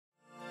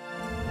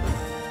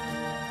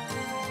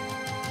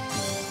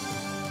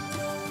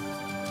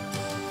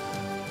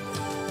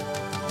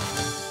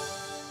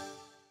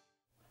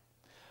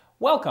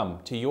Welcome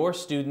to Your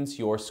Students,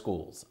 Your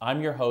Schools. I'm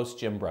your host,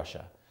 Jim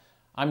Brescia.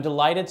 I'm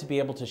delighted to be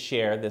able to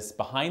share this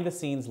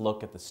behind-the-scenes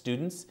look at the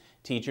students,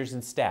 teachers,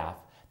 and staff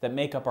that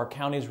make up our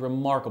county's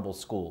remarkable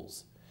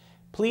schools.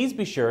 Please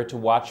be sure to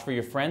watch for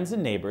your friends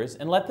and neighbors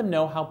and let them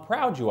know how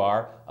proud you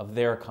are of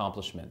their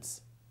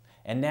accomplishments.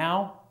 And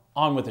now,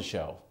 on with the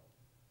show.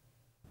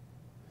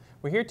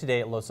 We're here today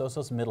at Los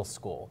Osos Middle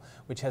School,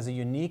 which has a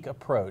unique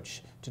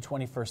approach to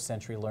 21st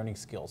century learning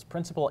skills.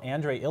 Principal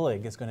Andre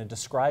Illig is going to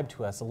describe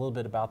to us a little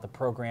bit about the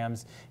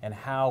programs and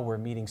how we're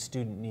meeting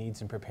student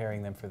needs and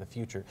preparing them for the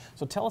future.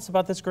 So tell us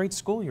about this great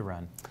school you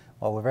run.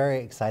 Well, we're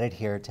very excited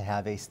here to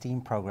have a STEAM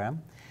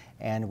program,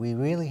 and we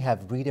really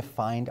have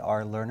redefined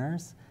our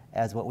learners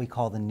as what we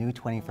call the new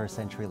 21st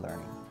century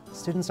learning.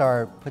 Students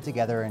are put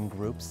together in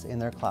groups in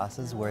their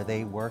classes where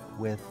they work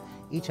with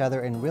each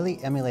other and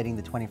really emulating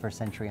the 21st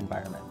century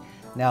environment.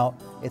 Now,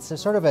 it's a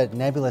sort of a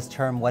nebulous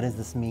term, what does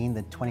this mean,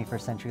 the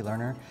 21st century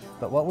learner?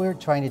 But what we're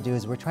trying to do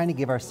is we're trying to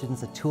give our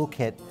students a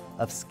toolkit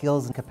of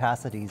skills and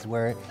capacities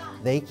where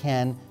they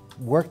can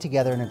work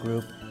together in a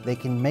group, they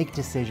can make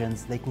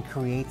decisions, they can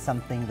create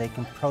something, they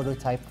can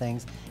prototype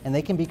things, and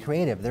they can be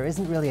creative. There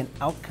isn't really an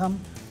outcome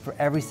for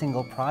every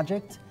single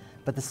project,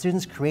 but the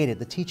students create it.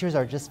 The teachers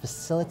are just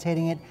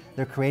facilitating it,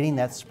 they're creating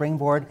that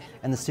springboard,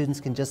 and the students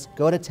can just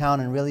go to town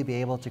and really be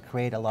able to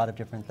create a lot of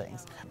different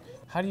things.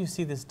 How do you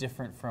see this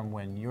different from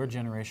when your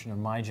generation or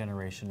my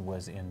generation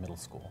was in middle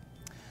school?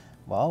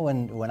 Well,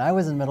 when I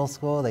was in middle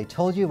school, they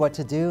told you what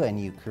to do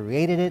and you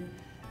created it,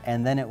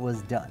 and then it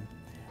was done.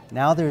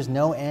 Now there's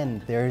no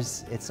end.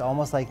 It's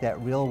almost like that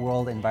real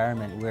world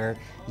environment where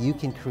you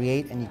can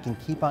create and you can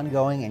keep on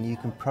going and you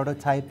can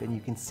prototype and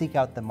you can seek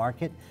out the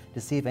market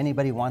to see if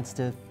anybody wants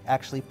to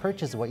actually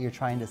purchase what you're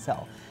trying to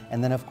sell.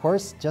 And then of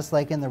course, just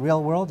like in the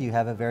real world, you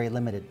have a very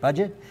limited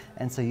budget,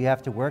 and so you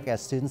have to work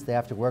as students, they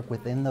have to work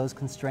within those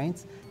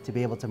constraints to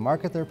be able to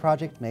market their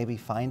project, maybe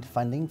find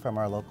funding from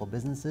our local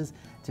businesses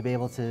to be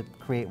able to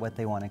create what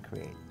they want to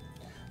create.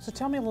 So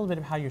tell me a little bit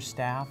of how your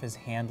staff is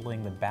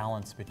handling the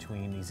balance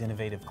between these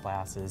innovative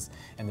classes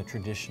and the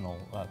traditional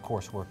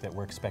coursework that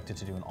we're expected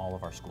to do in all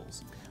of our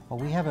schools. Well,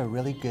 we have a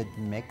really good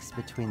mix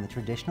between the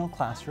traditional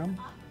classroom,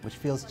 which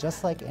feels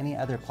just like any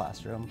other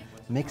classroom,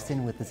 mixed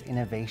in with this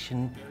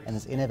innovation and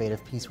this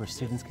innovative piece where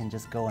students can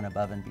just go and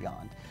above and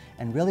beyond.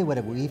 And really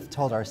what we've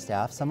told our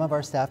staff, some of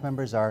our staff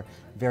members are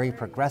very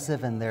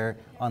progressive and they're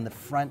on the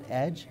front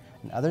edge,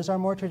 and others are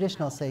more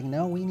traditional, saying,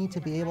 no, we need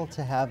to be able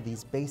to have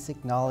these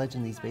basic knowledge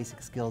and these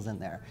basic skills in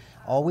there.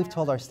 All we've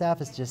told our staff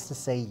is just to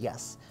say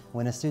yes.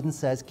 When a student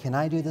says, can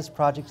I do this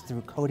project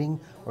through coding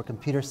or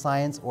computer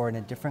science or in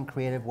a different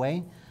creative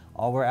way,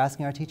 all we're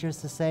asking our teachers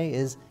to say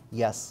is,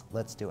 yes,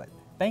 let's do it.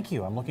 Thank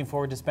you. I'm looking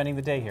forward to spending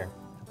the day here.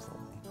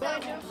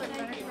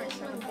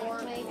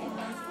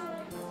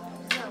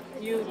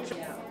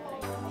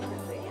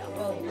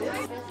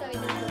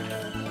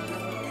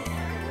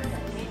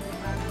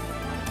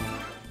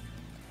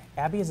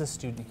 Abby is a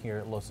student here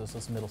at Los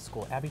Osos Middle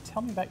School. Abby,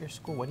 tell me about your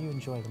school. What do you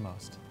enjoy the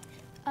most?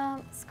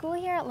 School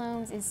here at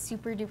Loams is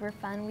super duper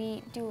fun.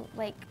 We do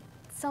like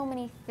so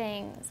many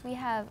things. We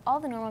have all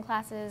the normal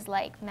classes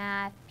like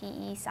math,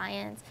 PE,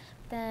 science.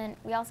 Then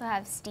we also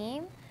have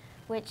STEAM,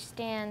 which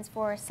stands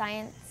for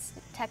Science,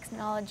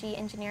 Technology,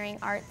 Engineering,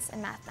 Arts,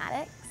 and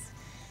Mathematics.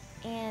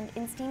 And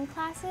in STEAM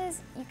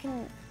classes, you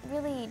can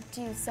really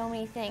do so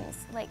many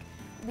things. Like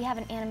we have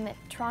an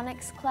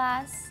animatronics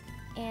class,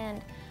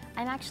 and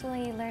I'm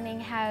actually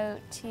learning how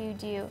to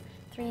do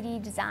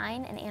 3D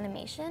design and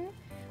animation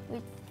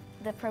with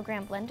the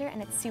program Blender, and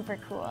it's super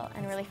cool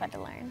and really fun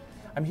to learn.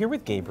 I'm here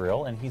with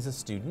Gabriel, and he's a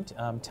student.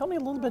 Tell me a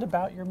little bit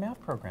about your math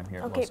program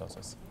here at Los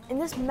Osos. In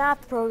this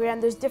math program,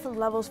 there's different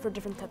levels for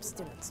different types of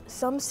students.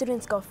 Some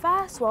students go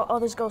fast, while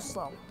others go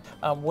slow.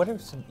 What are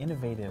some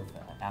innovative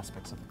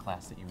aspects of the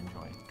class that you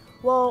enjoy?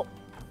 Well,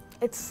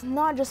 it's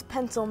not just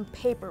pencil and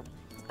paper.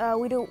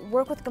 We do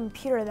work with a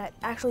computer that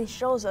actually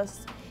shows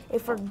us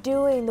if we're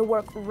doing the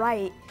work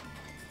right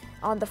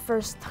on the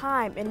first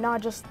time, and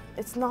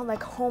it's not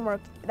like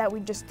homework that we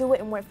just do it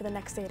and wait for the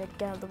next day to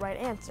get the right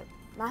answer.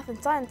 Math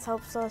and science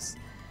helps us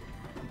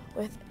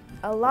with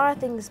a lot of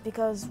things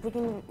because we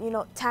can,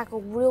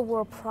 tackle real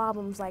world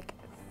problems like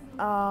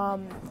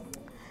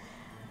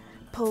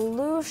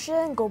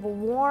pollution, global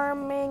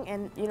warming,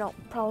 and,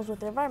 problems with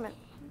the environment.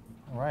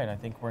 All right, I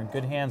think we're in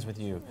good hands with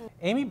you.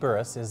 Amy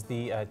Burris is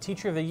the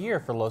Teacher of the Year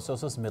for Los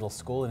Osos Middle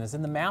School and is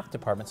in the math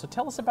department. So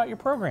tell us about your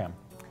program.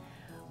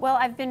 Well,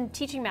 I've been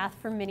teaching math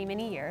for many,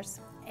 many years.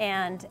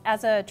 And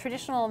as a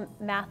traditional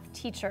math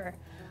teacher,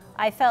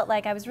 I felt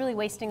like I was really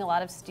wasting a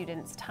lot of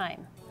students'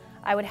 time.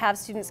 I would have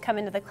students come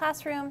into the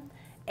classroom,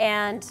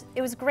 and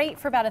it was great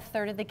for about a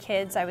third of the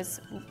kids. I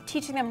was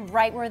teaching them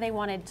right where they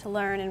wanted to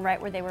learn and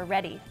right where they were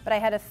ready. But I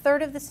had a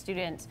third of the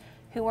students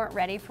who weren't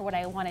ready for what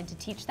I wanted to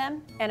teach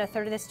them, and a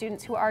third of the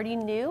students who already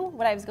knew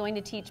what I was going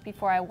to teach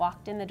before I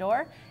walked in the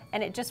door,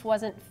 and it just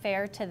wasn't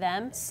fair to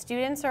them.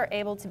 Students are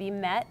able to be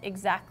met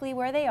exactly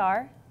where they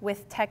are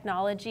with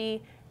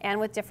technology and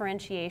with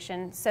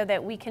differentiation so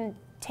that we can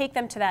take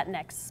them to that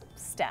next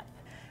step.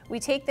 We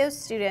take those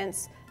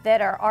students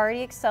that are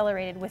already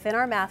accelerated within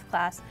our math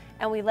class,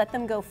 and we let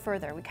them go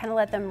further. We kind of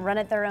let them run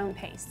at their own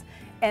pace.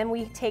 And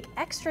we take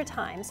extra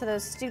time, so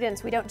those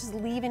students, we don't just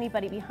leave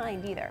anybody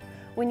behind either.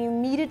 When you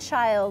meet a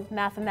child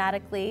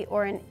mathematically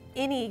or in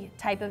any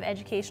type of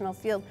educational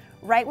field,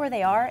 right where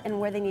they are and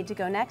where they need to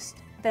go next,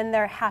 then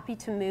they're happy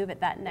to move at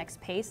that next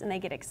pace and they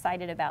get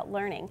excited about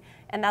learning.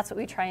 And that's what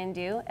we try and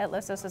do at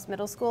Los Osos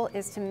Middle School,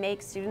 is to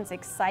make students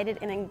excited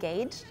and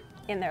engaged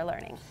in their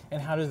learning. And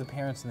how do the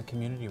parents and the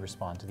community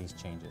respond to these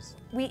changes?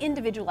 We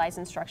individualize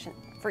instruction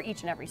for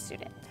each and every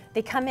student.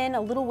 They come in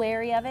a little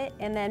wary of it,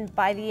 and then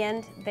by the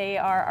end, they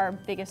are our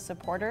biggest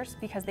supporters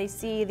because they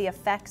see the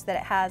effects that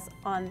it has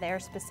on their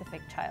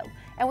specific child.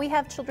 And we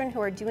have children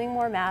who are doing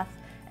more math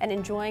and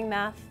enjoying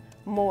math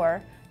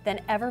more than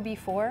ever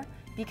before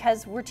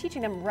because we're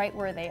teaching them right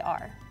where they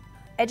are.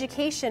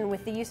 Education,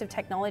 with the use of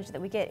technology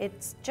that we get,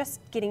 it's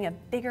just getting a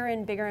bigger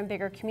and bigger and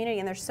bigger community,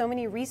 and there's so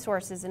many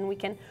resources, and we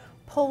can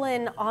pull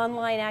in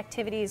online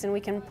activities and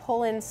we can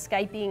pull in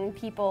Skyping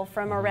people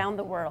from around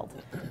the world.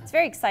 It's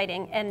very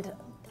exciting, and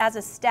as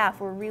a staff,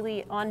 we're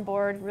really on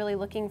board, really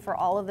looking for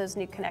all of those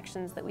new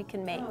connections that we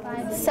can make.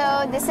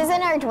 So this is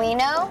an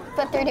Arduino,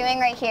 what they're doing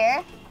right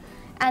here.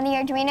 And the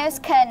Arduino is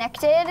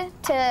connected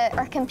to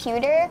our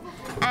computer,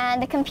 and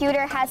the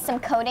computer has some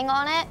coding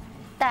on it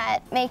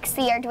that makes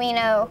the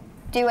Arduino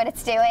do what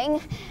it's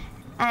doing.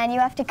 And you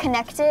have to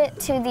connect it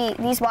to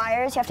these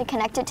wires. You have to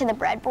connect it to the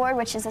breadboard,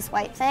 which is this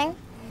white thing.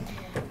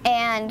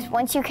 And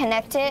once you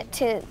connect it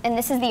to, and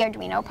this is the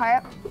Arduino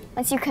part,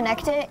 once you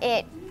connect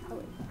it,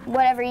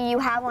 whatever you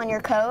have on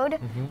your code,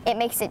 it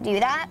makes it do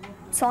that.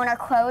 So on our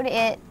code,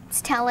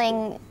 it's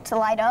telling to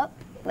light up,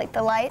 like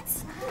the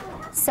lights.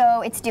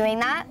 So it's doing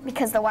that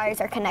because the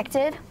wires are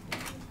connected.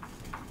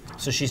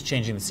 So she's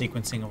changing the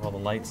sequencing of all the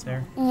lights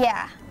there?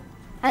 Yeah.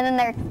 And then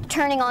they're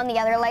turning on the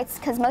other lights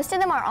because most of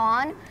them are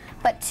on,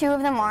 but 2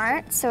 of them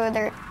aren't. So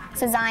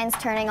Zion's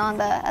turning on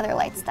the other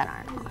lights that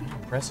aren't on.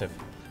 Impressive.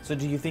 So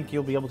do you think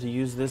you'll be able to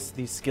use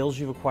these skills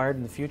you've acquired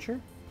in the future?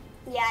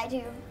 Yeah, I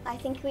do. I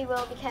think we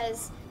will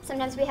because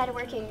sometimes we had to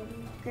work in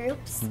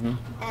groups,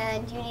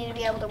 and you need to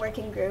be able to work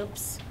in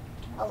groups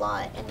a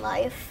lot in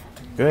life.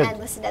 Good. And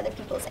listen to other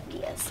people's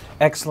ideas.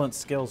 Excellent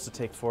skills to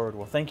take forward.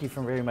 Well, thank you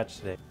very much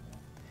today.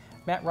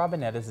 Matt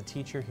Robinette is a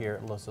teacher here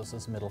at Los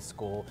Osos Middle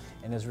School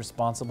and is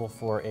responsible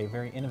for a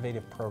very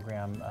innovative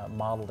program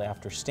modeled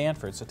after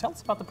Stanford. So tell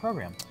us about the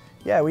program.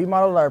 Yeah, we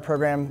modeled our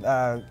program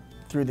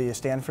through the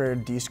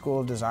Stanford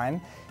D-School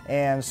design.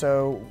 And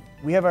so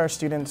we have our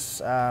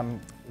students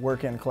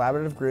work in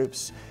collaborative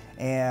groups,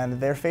 and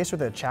they're faced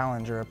with a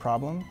challenge or a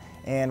problem.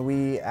 And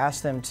we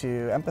ask them to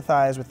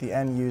empathize with the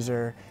end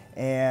user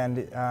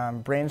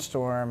and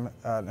brainstorm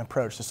an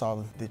approach to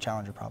solve the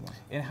challenge or problem.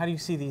 And how do you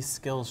see these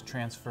skills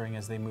transferring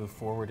as they move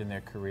forward in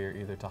their career,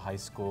 either to high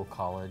school,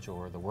 college,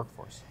 or the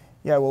workforce?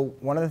 Yeah, well,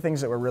 one of the things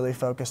that we're really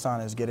focused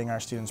on is getting our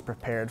students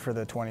prepared for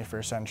the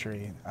 21st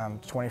century.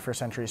 21st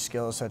century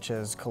skills such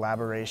as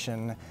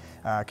collaboration,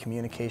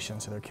 communication,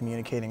 so they're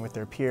communicating with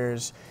their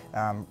peers.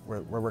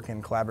 We're working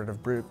in collaborative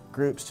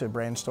groups to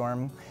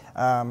brainstorm.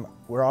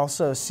 We're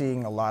also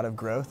seeing a lot of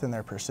growth in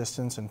their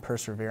persistence and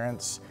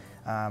perseverance.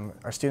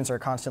 Our students are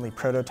constantly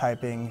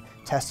prototyping,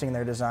 testing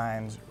their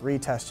designs,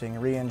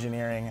 retesting,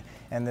 re-engineering,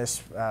 and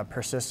this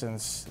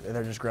persistence,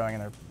 they're just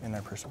growing in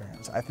their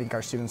perseverance. I think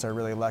our students are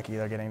really lucky.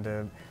 They're getting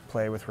to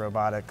play with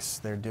robotics,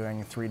 they're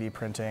doing 3D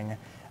printing,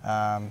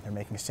 they're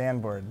making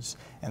sandboards,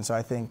 and so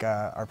I think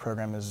our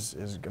program is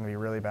going to be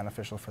really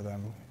beneficial for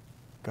them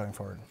going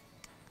forward.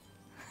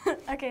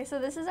 Okay, so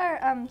this is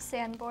our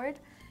sandboard.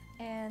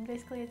 And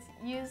basically it's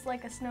used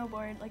like a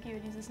snowboard, like you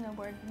would use a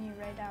snowboard when you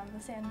ride down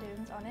the sand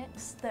dunes on it.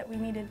 That we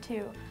needed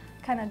to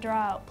kind of draw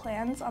out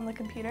plans on the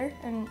computer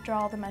and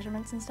draw all the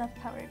measurements and stuff,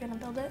 how we were going to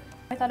build it.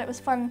 I thought it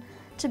was fun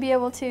to be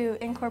able to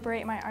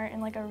incorporate my art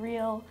in like a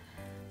real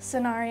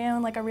scenario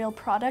and like a real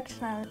product.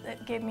 And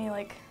it gave me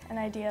like an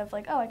idea of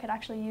like, oh, I could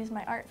actually use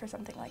my art for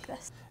something like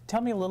this.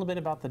 Tell me a little bit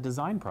about the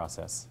design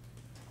process.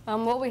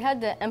 Well, we had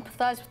to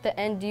empathize with the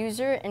end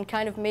user and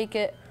kind of make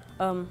it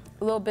a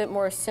little bit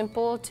more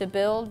simple to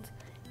build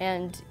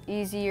and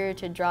easier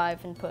to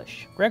drive and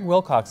push. Greg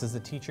Wilcox is a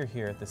teacher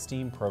here at the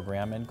STEAM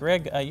program, and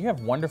Greg, you have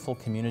wonderful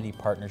community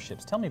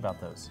partnerships. Tell me about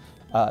those.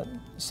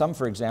 Some,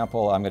 for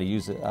example, I'm going to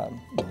use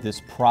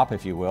this prop,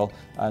 if you will.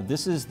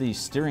 This is the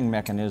steering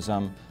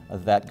mechanism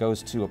that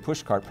goes to a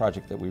pushcart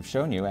project that we've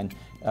shown you, and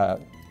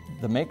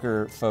the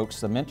maker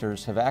folks, the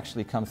mentors, have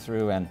actually come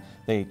through and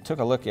they took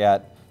a look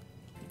at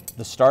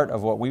the start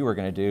of what we were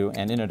going to do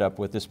and ended up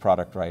with this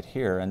product right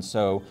here. And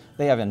so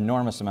they have an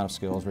enormous amount of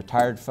skills.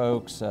 Retired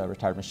folks,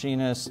 retired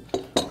machinists,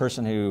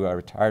 person who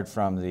retired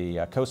from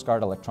the Coast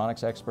Guard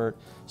electronics expert.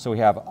 So we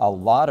have a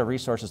lot of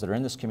resources that are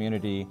in this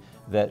community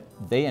that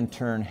they in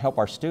turn help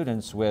our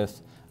students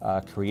with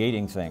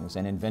creating things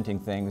and inventing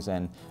things.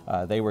 And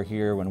they were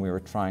here when we were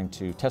trying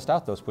to test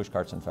out those push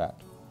carts, in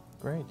fact.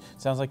 Great.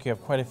 Sounds like you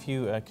have quite a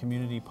few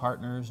community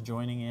partners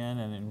joining in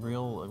and in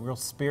real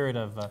spirit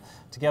of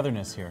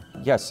togetherness here.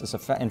 Yes,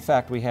 in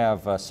fact we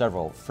have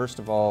several. First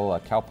of all,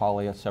 Cal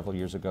Poly several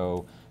years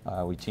ago,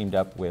 we teamed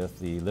up with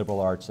the Liberal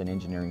Arts and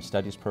Engineering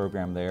Studies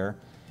program there.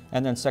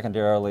 And then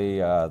secondarily,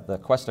 the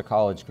Cuesta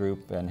College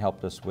group and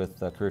helped us with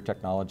the Career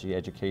Technology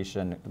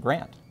Education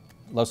grant.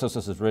 Los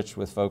Osos is rich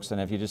with folks, and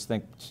if you just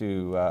think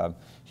to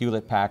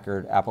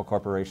Hewlett-Packard, Apple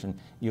Corporation,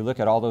 you look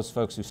at all those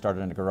folks who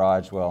started in a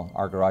garage, well,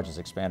 our garage has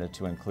expanded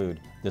to include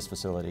this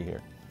facility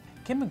here.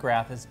 Kim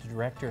McGrath is the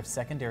Director of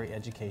Secondary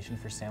Education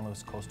for San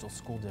Luis Coastal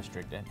School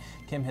District, and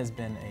Kim has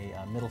been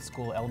a middle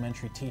school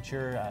elementary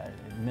teacher,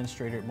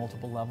 administrator at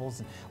multiple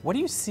levels. What do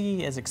you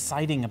see as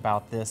exciting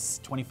about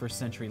this 21st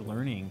century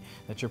learning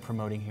that you're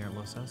promoting here at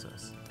Los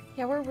Osos?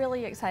 Yeah, we're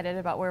really excited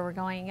about where we're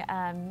going,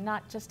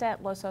 not just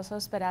at Los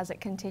Osos, but as it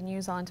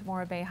continues on to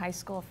Morro Bay High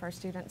School for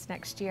students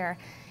next year,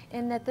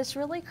 in that this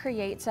really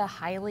creates a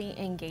highly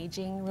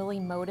engaging, really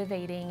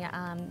motivating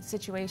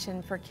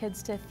situation for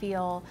kids to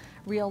feel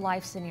real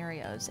life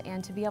scenarios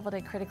and to be able to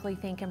critically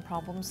think and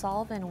problem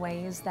solve in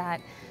ways that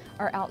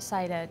are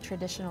outside a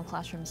traditional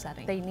classroom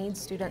setting. They need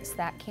students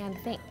that can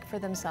think for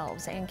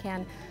themselves and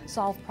can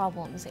solve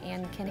problems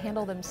and can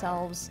handle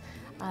themselves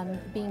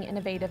being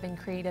innovative and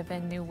creative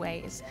in new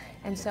ways.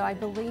 And so I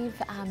believe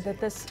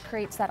that this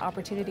creates that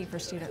opportunity for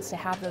students to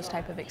have those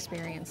type of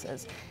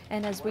experiences.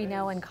 And as we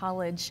know in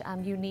college,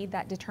 you need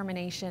that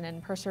determination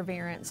and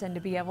perseverance and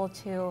to be able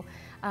to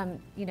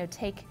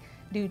take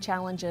new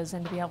challenges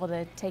and to be able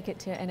to take it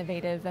to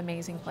innovative,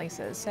 amazing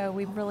places. So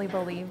we really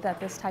believe that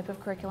this type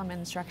of curriculum and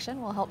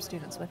instruction will help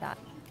students with that.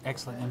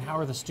 Excellent. And how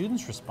are the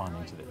students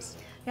responding to this?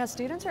 Yeah,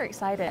 students are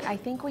excited. I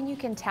think when you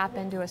can tap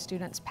into a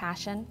student's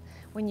passion,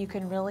 when you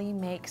can really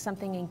make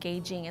something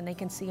engaging and they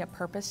can see a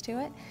purpose to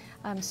it,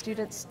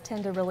 students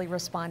tend to really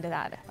respond to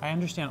that. I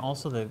understand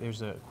also that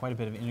there's quite a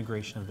bit of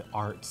integration of the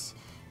arts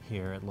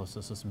here at Los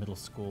Osos Middle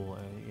School.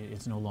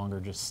 It's no longer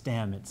just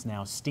STEM, it's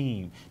now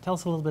STEAM. Tell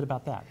us a little bit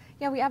about that.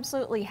 Yeah, we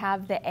absolutely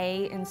have the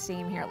A in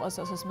STEAM here at Los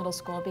Osos Middle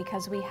School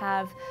because we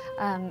have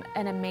an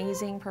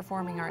amazing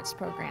performing arts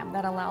program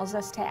that allows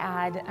us to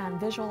add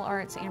visual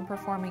arts and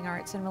performing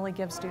arts and really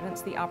give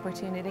students the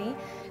opportunity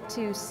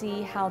to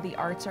see how the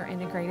arts are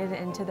integrated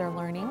into their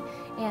learning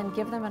and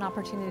give them an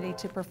opportunity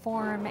to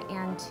perform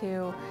and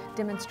to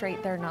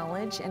demonstrate their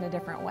knowledge in a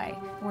different way.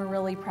 We're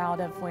really proud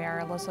of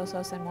where Los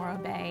Osos and Morro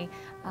Bay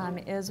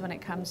is when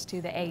it comes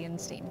to the A in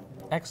STEAM.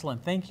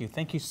 Excellent, thank you.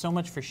 Thank you so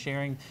much for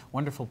sharing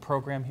wonderful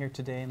program here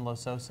today in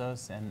Los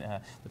Osos and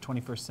the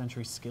 21st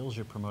century skills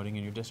you're promoting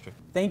in your district.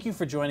 Thank you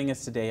for joining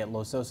us today at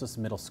Los Osos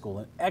Middle School,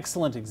 an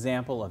excellent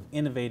example of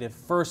innovative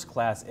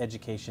first-class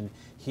education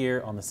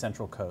here on the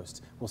Central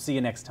Coast. We'll see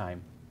you next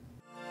time.